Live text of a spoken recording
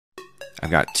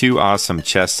I've got two awesome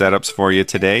chest setups for you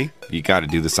today. You got to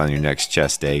do this on your next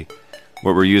chest day.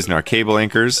 What we're using are cable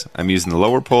anchors. I'm using the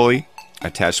lower pulley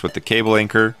attached with the cable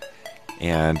anchor.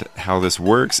 And how this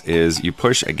works is you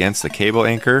push against the cable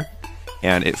anchor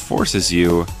and it forces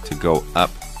you to go up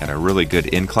at a really good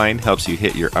incline. Helps you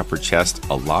hit your upper chest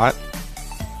a lot.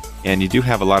 And you do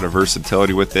have a lot of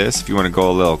versatility with this. If you want to go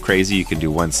a little crazy, you can do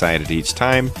one side at each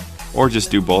time or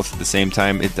just do both at the same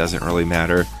time. It doesn't really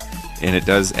matter. And it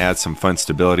does add some fun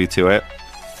stability to it.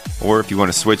 Or if you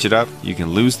want to switch it up, you can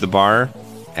lose the bar,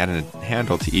 add a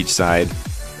handle to each side,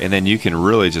 and then you can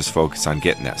really just focus on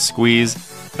getting that squeeze.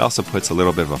 It also puts a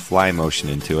little bit of a fly motion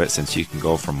into it since you can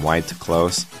go from wide to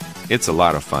close. It's a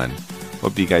lot of fun.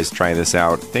 Hope you guys try this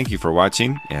out. Thank you for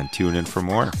watching and tune in for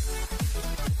more.